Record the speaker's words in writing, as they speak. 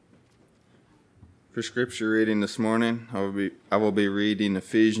For scripture reading this morning, I will be reading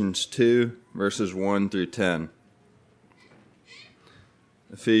Ephesians 2, verses 1 through 10.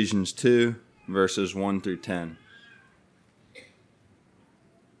 Ephesians 2, verses 1 through 10.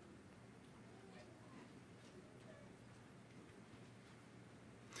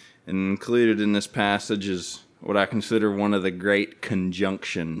 And included in this passage is what I consider one of the great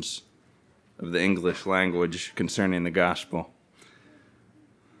conjunctions of the English language concerning the gospel.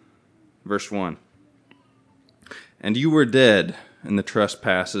 Verse 1. And you were dead in the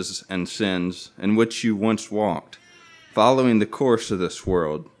trespasses and sins in which you once walked, following the course of this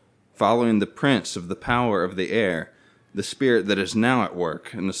world, following the prince of the power of the air, the spirit that is now at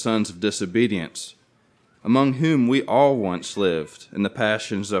work in the sons of disobedience, among whom we all once lived in the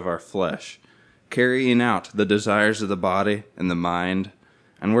passions of our flesh, carrying out the desires of the body and the mind,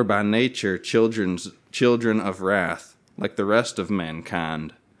 and were by nature children of wrath, like the rest of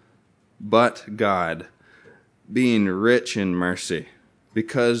mankind. But God, being rich in mercy,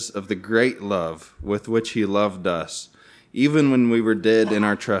 because of the great love with which he loved us, even when we were dead in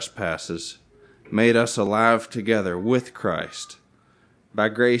our trespasses, made us alive together with Christ. By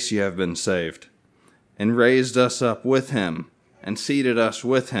grace you have been saved, and raised us up with him, and seated us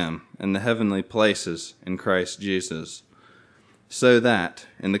with him in the heavenly places in Christ Jesus, so that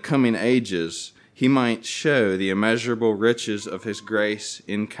in the coming ages he might show the immeasurable riches of his grace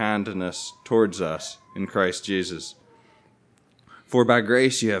in kindness towards us in Christ Jesus. For by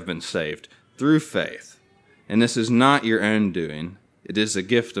grace you have been saved, through faith. And this is not your own doing, it is a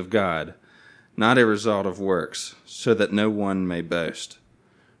gift of God, not a result of works, so that no one may boast.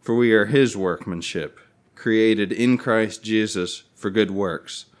 For we are his workmanship, created in Christ Jesus for good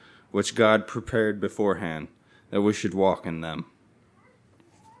works, which God prepared beforehand, that we should walk in them.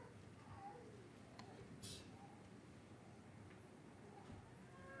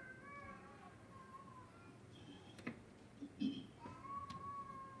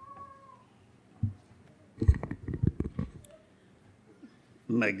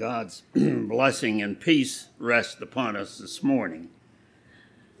 May God's blessing and peace rest upon us this morning.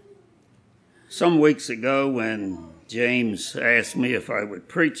 Some weeks ago, when James asked me if I would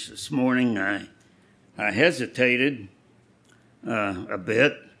preach this morning, I hesitated a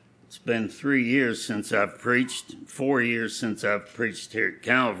bit. It's been 3 years since I've preached, 4 years since I've preached here at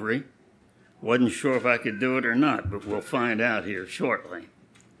Calvary. Wasn't sure if I could do it or not, but we'll find out here shortly.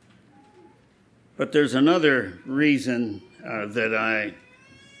 But there's another reason that I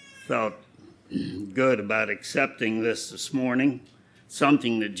felt good about accepting this morning,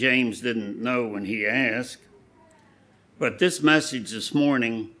 something that James didn't know when he asked. But this message this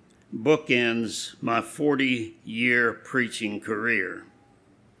morning bookends my 40-year preaching career.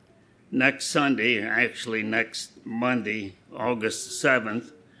 Next Sunday, actually next Monday, August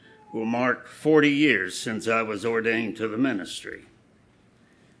 7th, will mark 40 years since I was ordained to the ministry.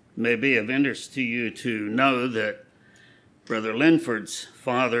 It may be of interest to you to know that Brother Linford's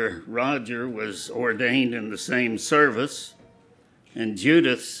father, Roger, was ordained in the same service, and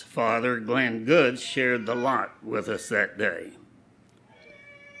Judith's father, Glenn Goods, shared the lot with us that day.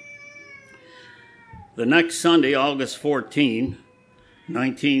 The next Sunday, August 14,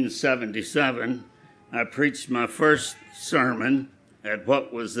 1977, I preached my first sermon at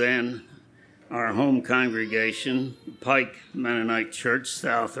what was then our home congregation, Pike Mennonite Church,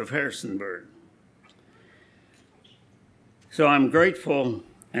 south of Harrisonburg. So I'm grateful,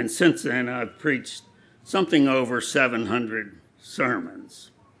 and since then I've preached something over 700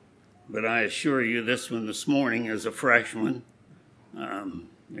 sermons. But I assure you this one this morning is a fresh one.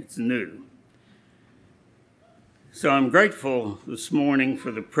 It's new. So I'm grateful this morning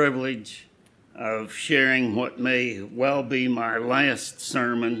for the privilege of sharing what may well be my last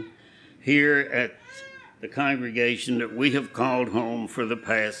sermon here at the congregation that we have called home for the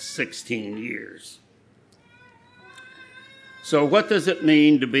past 16 years. So what does it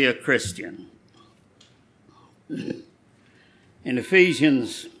mean to be a Christian? In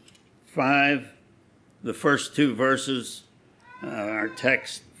Ephesians 5, the first two verses, our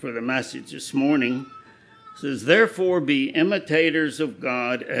text for the message this morning, says, "Therefore be imitators of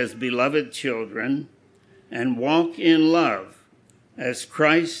God as beloved children, and walk in love, as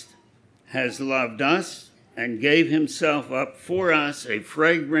Christ has loved us and gave himself up for us, a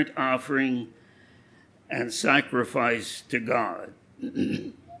fragrant offering and sacrifice to God."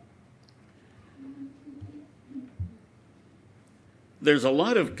 There's a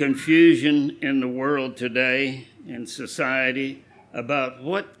lot of confusion in the world today, in society, about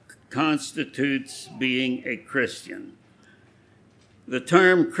what constitutes being a Christian. The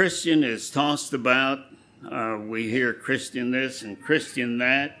term Christian is tossed about. We hear Christian this and Christian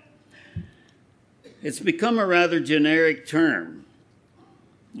that. It's become a rather generic term.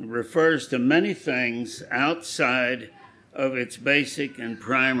 It refers to many things outside of its basic and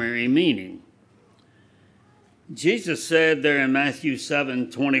primary meaning. Jesus said there in Matthew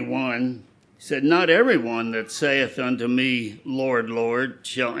 7:21, he said, "Not everyone that saith unto me, Lord, Lord,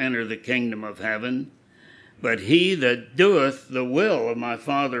 shall enter the kingdom of heaven, but he that doeth the will of my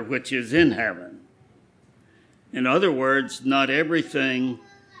Father which is in heaven." In other words, not everything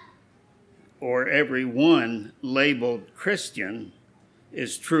or everyone labeled Christian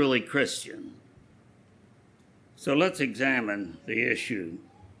is truly Christian. So let's examine the issue.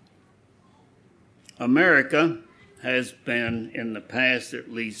 America has been, in the past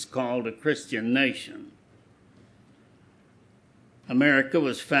at least, called a Christian nation. America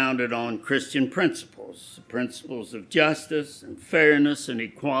was founded on Christian principles, the principles of justice and fairness and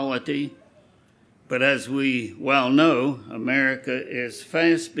equality. But as we well know, America is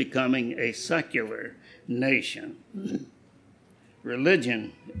fast becoming a secular nation.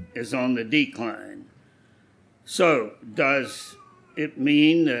 Religion is on the decline. So, does it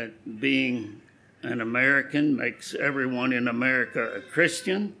mean that being an American makes everyone in America a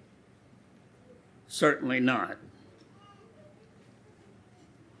Christian? Certainly not.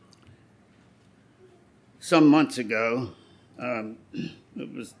 Some months ago,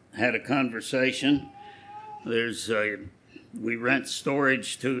 had a conversation. We rent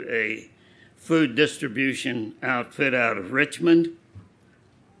storage to a food distribution outfit out of Richmond,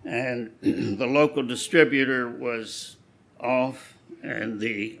 and the local distributor was off, and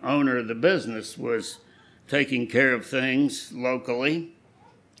the owner of the business was taking care of things locally.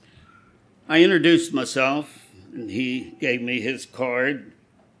 I introduced myself, and he gave me his card.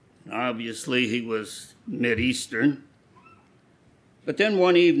 Obviously, he was Mideastern. But then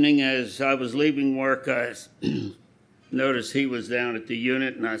one evening, as I was leaving work, I noticed he was down at the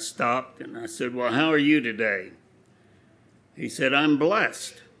unit, and I stopped, and I said, "Well, how are you today?" He said, "I'm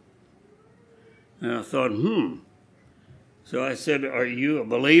blessed." And I thought, So I said, "Are you a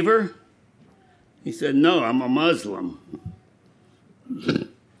believer?" He said, "No, I'm a Muslim."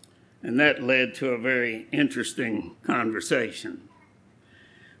 And that led to a very interesting conversation.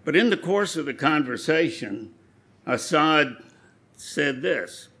 But in the course of the conversation, Assad said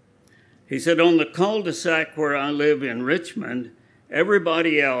this. He said, "On the cul-de-sac where I live in Richmond,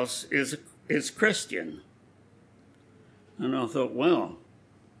 everybody else is Christian." And I thought, well,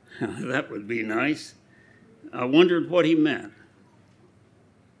 that would be nice. I wondered what he meant.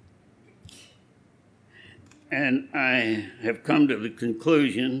 And I have come to the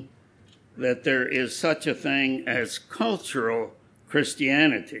conclusion that there is such a thing as cultural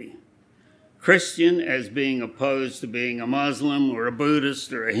Christianity. Christian as being opposed to being a Muslim or a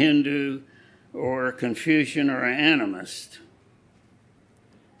Buddhist or a Hindu or a Confucian or an animist.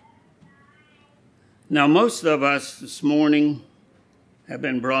 Now, most of us this morning have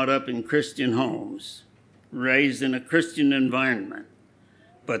been brought up in Christian homes, raised in a Christian environment.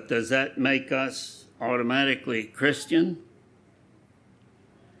 But does that make us automatically Christian?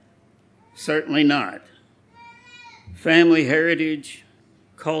 Certainly not. Family heritage,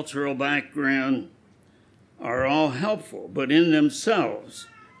 cultural background are all helpful, but in themselves,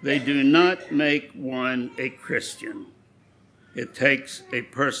 they do not make one a Christian. It takes a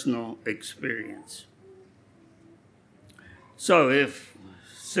personal experience. So if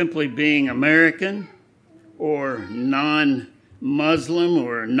simply being American or non-Muslim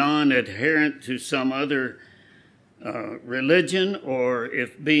or non-adherent to some other religion, or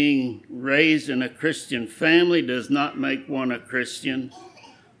if being raised in a Christian family does not make one a Christian,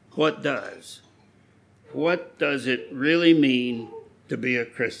 what does? What does it really mean to be a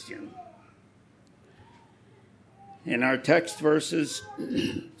Christian? In our text verses,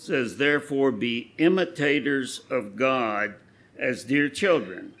 it says, "Therefore be imitators of God as dear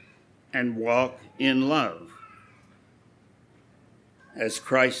children, and walk in love, as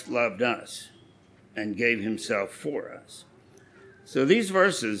Christ loved us and gave himself for us." So these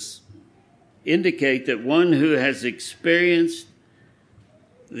verses indicate that one who has experienced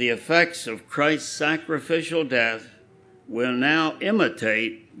the effects of Christ's sacrificial death will now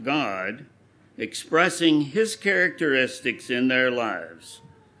imitate God, expressing his characteristics in their lives.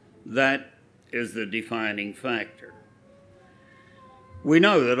 That is the defining factor. We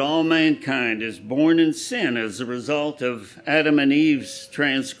know that all mankind is born in sin as a result of Adam and Eve's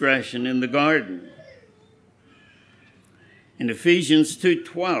transgression in the garden. And Ephesians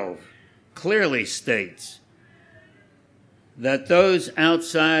 2:12 clearly states that those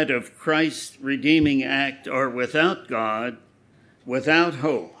outside of Christ's redeeming act are without God, without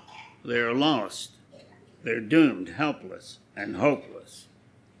hope. They are lost. They're doomed, helpless, and hopeless.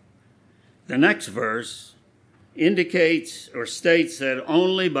 The next verse indicates or states that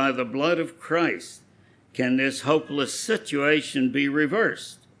only by the blood of Christ can this hopeless situation be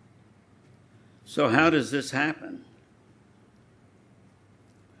reversed. So how does this happen?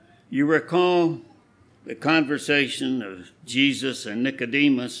 You recall the conversation of Jesus and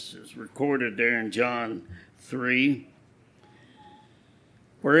Nicodemus is recorded there in John 3,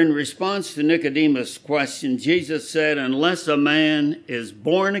 where in response to Nicodemus' question, Jesus said, "Unless a man is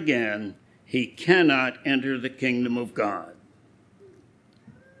born again, he cannot enter the kingdom of God."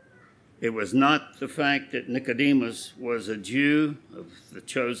 It was not the fact that Nicodemus was a Jew of the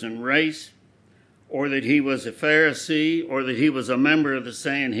chosen race, or that he was a Pharisee, or that he was a member of the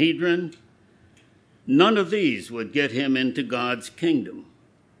Sanhedrin. None of these would get him into God's kingdom.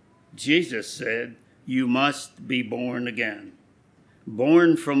 Jesus said, "You must be born again,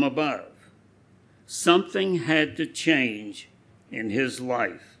 born from above." Something had to change in his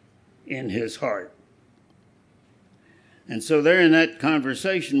life, in his heart. And so there in that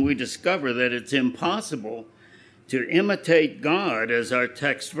conversation, we discover that it's impossible to imitate God, as our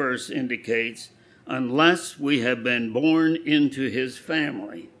text verse indicates, unless we have been born into his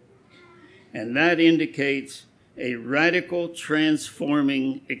family. And that indicates a radical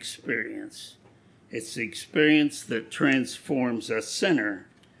transforming experience. It's the experience that transforms a sinner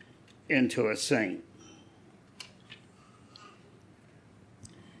into a saint.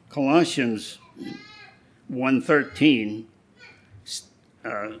 Colossians 1:13,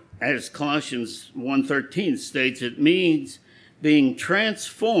 as Colossians 1:13 states, it means being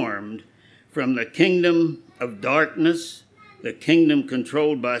transformed from the kingdom of darkness, the kingdom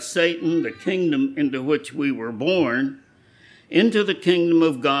controlled by Satan, the kingdom into which we were born, into the kingdom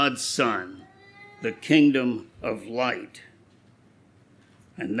of God's Son, the kingdom of light.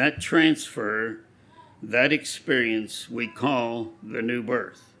 And that transfer, that experience, we call the new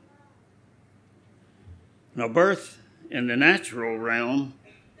birth. Now, birth in the natural realm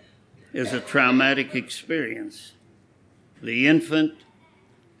is a traumatic experience. The infant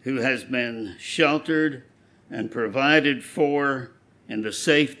who has been sheltered and provided for in the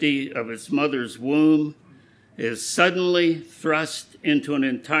safety of its mother's womb is suddenly thrust into an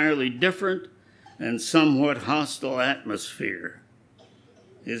entirely different and somewhat hostile atmosphere.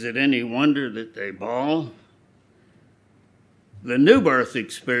 Is it any wonder that they bawl? The new birth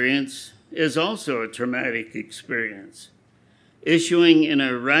experience is also a traumatic experience, issuing in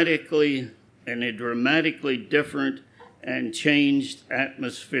a dramatically different and changed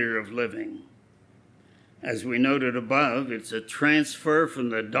atmosphere of living. As we noted above, it's a transfer from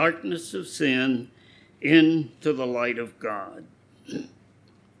the darkness of sin into the light of God.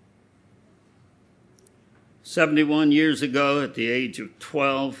 71 years ago, at the age of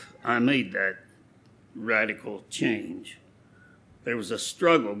 12, I made that radical change. There was a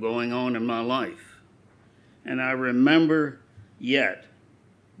struggle going on in my life. And I remember yet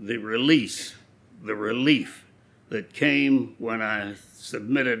the relief that came when I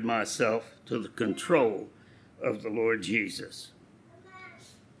submitted myself to the control of the Lord Jesus.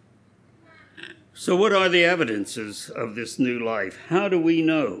 So what are the evidences of this new life? How do we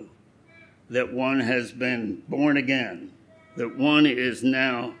know that one has been born again, that one is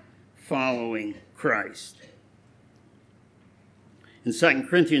now following Christ? In 2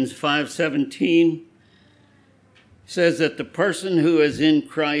 Corinthians 5:17, says that the person who is in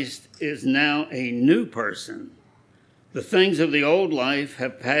Christ is now a new person. The things of the old life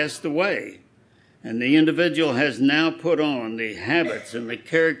have passed away, and the individual has now put on the habits and the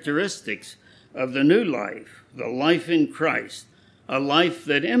characteristics of the new life, the life in Christ, a life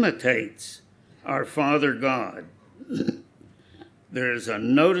that imitates our Father God. There is a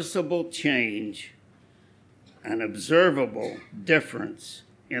noticeable change, an observable difference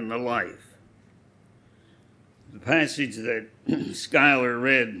in the life. The passage that Schuyler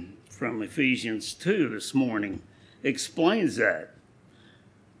read from Ephesians 2 this morning explains that.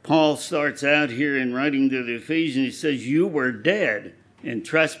 Paul starts out here in writing to the Ephesians, he says, "You were dead in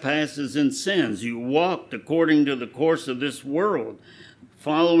trespasses and sins. You walked according to the course of this world,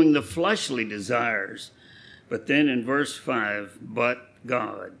 following the fleshly desires." But then in verse 5, "But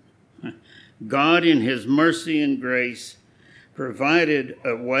God in his mercy and grace provided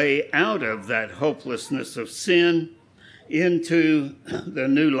a way out of that hopelessness of sin into the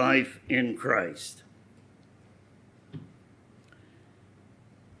new life in Christ."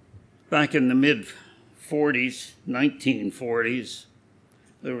 Back in the mid-40s, 1940s,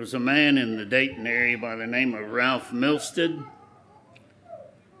 there was a man in the Dayton area by the name of Ralph Milstead.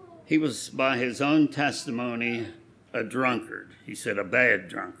 He was, by his own testimony, a drunkard. He said a bad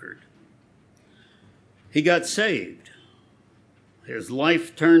drunkard. He got saved. his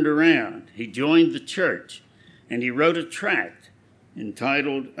life turned around. He joined the church, and he wrote a tract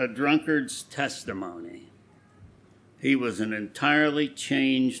entitled A Drunkard's Testimony. He was an entirely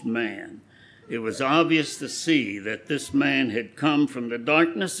changed man. It was obvious to see that this man had come from the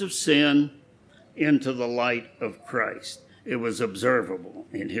darkness of sin into the light of Christ. It was observable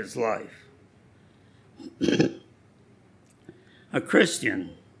in his life. A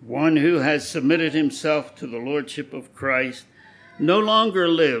Christian, one who has submitted himself to the lordship of Christ, no longer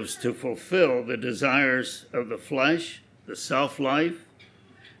lives to fulfill the desires of the flesh, the self-life,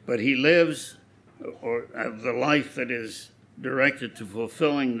 but he lives of the life that is directed to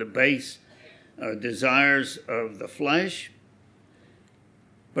fulfilling the base desires of the flesh,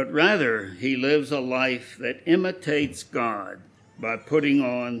 but rather he lives a life that imitates God by putting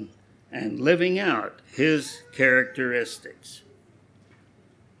on and living out his characteristics.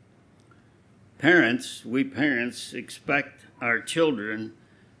 We parents expect our children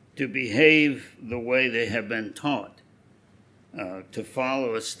to behave the way they have been taught, to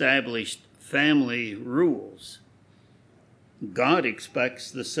follow established family rules. God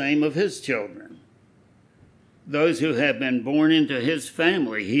expects the same of his children. Those who have been born into his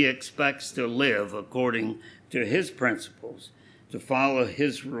family, he expects to live according to his principles, to follow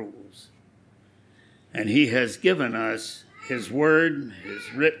his rules. And he has given us his word,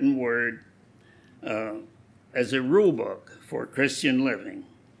 his written word, as a rule book for Christian living.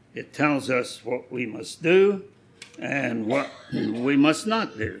 It tells us what we must do and what we must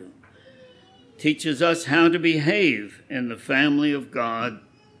not do. Teaches us how to behave in the family of God,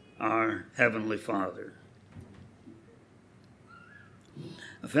 our Heavenly Father.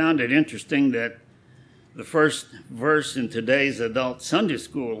 I found it interesting that the first verse in today's adult Sunday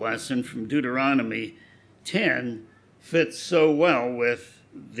school lesson from Deuteronomy 10 fits so well with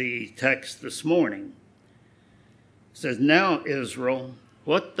the text this morning. It says, "Now, Israel,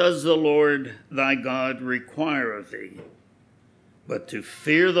 what does the Lord thy God require of thee? But to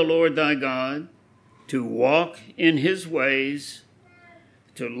fear the Lord thy God, to walk in his ways,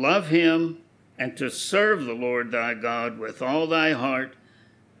 to love him, and to serve the Lord thy God with all thy heart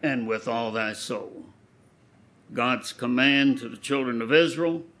and with all thy soul." God's command to the children of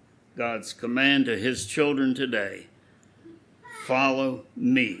Israel, God's command to his children today. Follow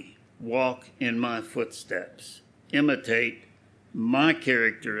me, walk in my footsteps, imitate my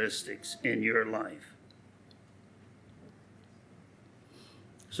characteristics in your life.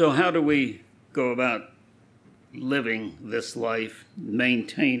 So how do we go about living this life,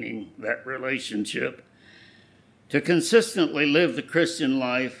 maintaining that relationship? To consistently live the Christian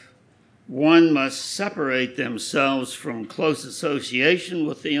life, one must separate themselves from close association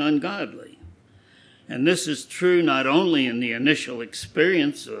with the ungodly. And this is true not only in the initial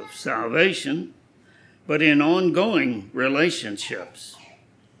experience of salvation, but in ongoing relationships.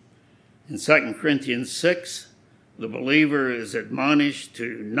 In 2 Corinthians 6, the believer is admonished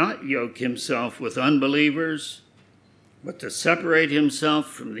to not yoke himself with unbelievers, but to separate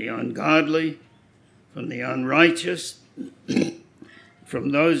himself from the ungodly, from the unrighteous,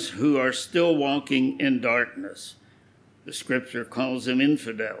 from those who are still walking in darkness. The scripture calls them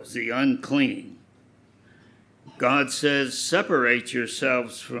infidels, the unclean. God says, separate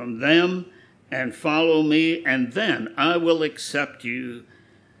yourselves from them and follow me, and then I will accept you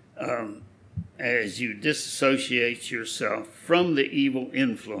as you disassociate yourself from the evil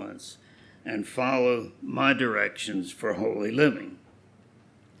influence and follow my directions for holy living.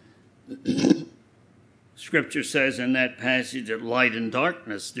 Scripture says in that passage that light and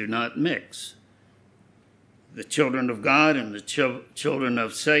darkness do not mix. The children of God and the children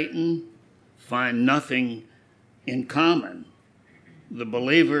of Satan find nothing in common. The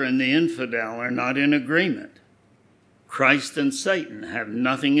believer and the infidel are not in agreement. Christ and Satan have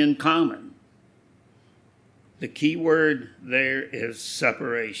nothing in common. The key word there is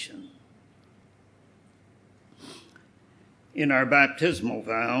separation. In our baptismal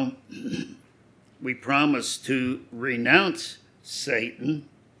vow, we promise to renounce Satan,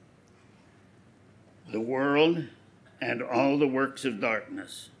 the world, and all the works of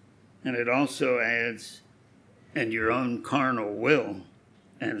darkness. And it also adds, and your own carnal will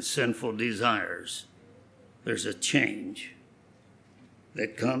and sinful desires. There's a change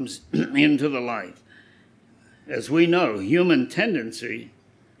that comes into the light. As we know, human tendency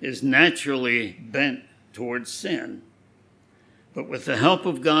is naturally bent towards sin. But with the help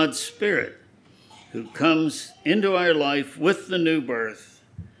of God's Spirit, who comes into our life with the new birth,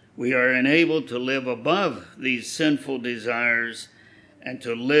 we are enabled to live above these sinful desires and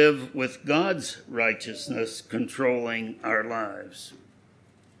to live with God's righteousness controlling our lives.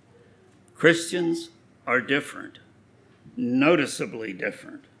 Christians are different. noticeably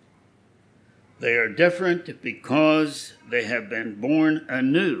different. They are different because they have been born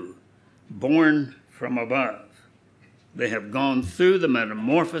anew, born from above. They have gone through the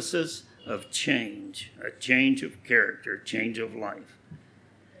metamorphosis of change, a change of character, change of life.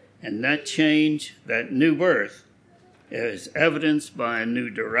 And that change, that new birth, is evidenced by a new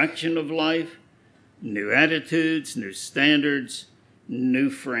direction of life, new attitudes, new standards, new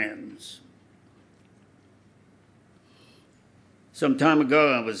friends. Some time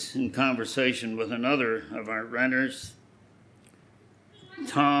ago, I was in conversation with another of our renters.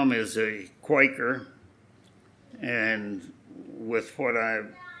 Tom is a Quaker, and with what I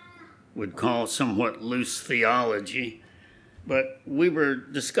would call somewhat loose theology. But we were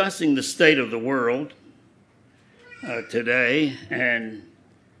discussing the state of the world today, and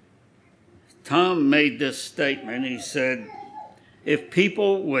Tom made this statement. He said, if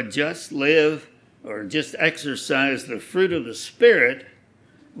people would just live or just exercise the fruit of the Spirit,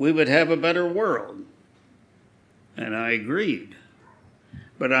 we would have a better world. And I agreed.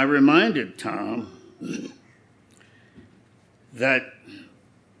 But I reminded Tom that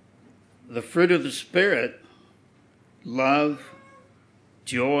the fruit of the Spirit, love,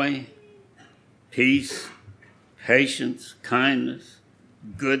 joy, peace, patience, kindness,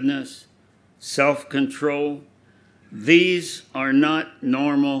 goodness, self-control, these are not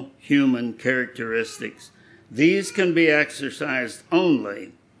normal human characteristics. These can be exercised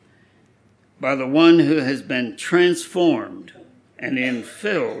only by the one who has been transformed and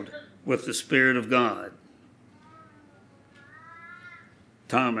infilled with the Spirit of God.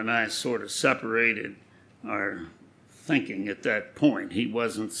 Tom and I sort of separated our thinking at that point. He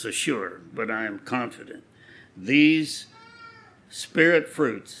wasn't so sure, but I am confident. These Spirit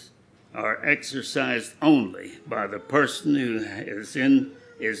fruits are exercised only by the person who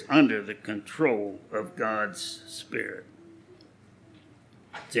is under the control of God's Spirit.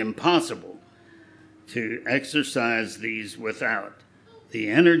 It's impossible to exercise these without the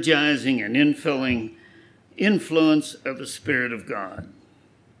energizing and infilling influence of the Spirit of God.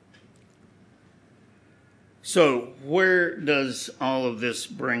 So, where does all of this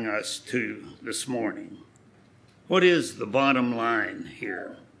bring us to this morning? What is the bottom line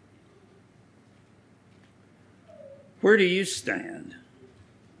here? Where do you stand?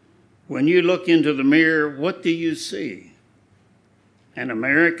 When you look into the mirror, what do you see? An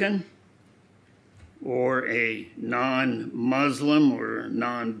American? Or a non-Muslim or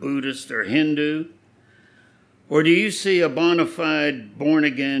non-Buddhist or Hindu? Or do you see a bona fide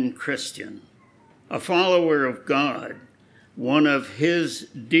born-again Christian, a follower of God, one of His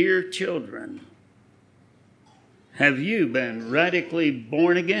dear children? Have you been radically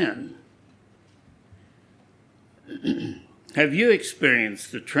born again? Have you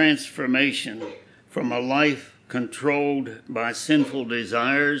experienced the transformation from a life controlled by sinful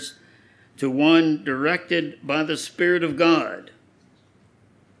desires to one directed by the Spirit of God?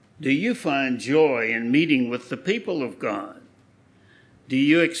 Do you find joy in meeting with the people of God? Do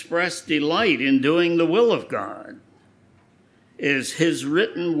you express delight in doing the will of God? Is His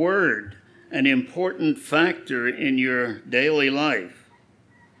written word an important factor in your daily life?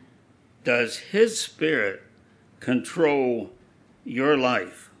 Does His Spirit control your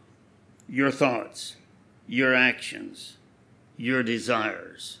life, your thoughts, your actions, your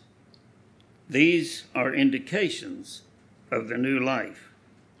desires? These are indications of the new life.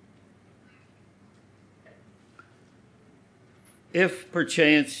 If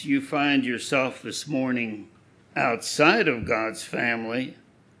perchance you find yourself this morning outside of God's family,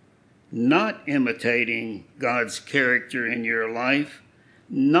 not imitating God's character in your life,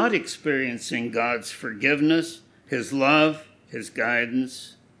 not experiencing God's forgiveness, His love, His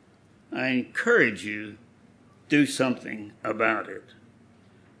guidance, I encourage you, do something about it.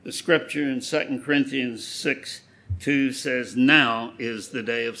 The scripture in 2 Corinthians 6:2 says, now is the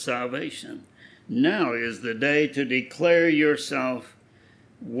day of salvation. Now is the day to declare yourself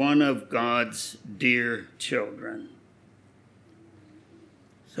one of God's dear children.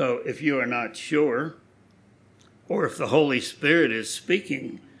 So if you are not sure, or if the Holy Spirit is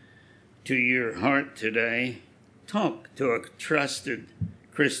speaking to your heart today, talk to a trusted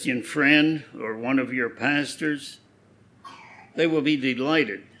Christian friend or one of your pastors. They will be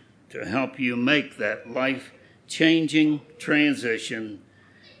delighted to help you make that life-changing transition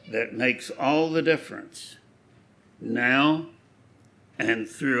that makes all the difference now and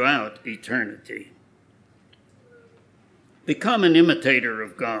throughout eternity. Become an imitator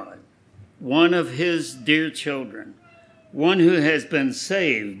of God, one of His dear children, one who has been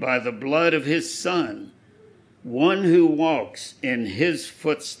saved by the blood of His Son, one who walks in His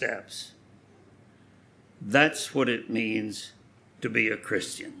footsteps. That's what it means to be a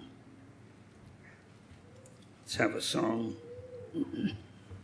Christian. Let's have a song.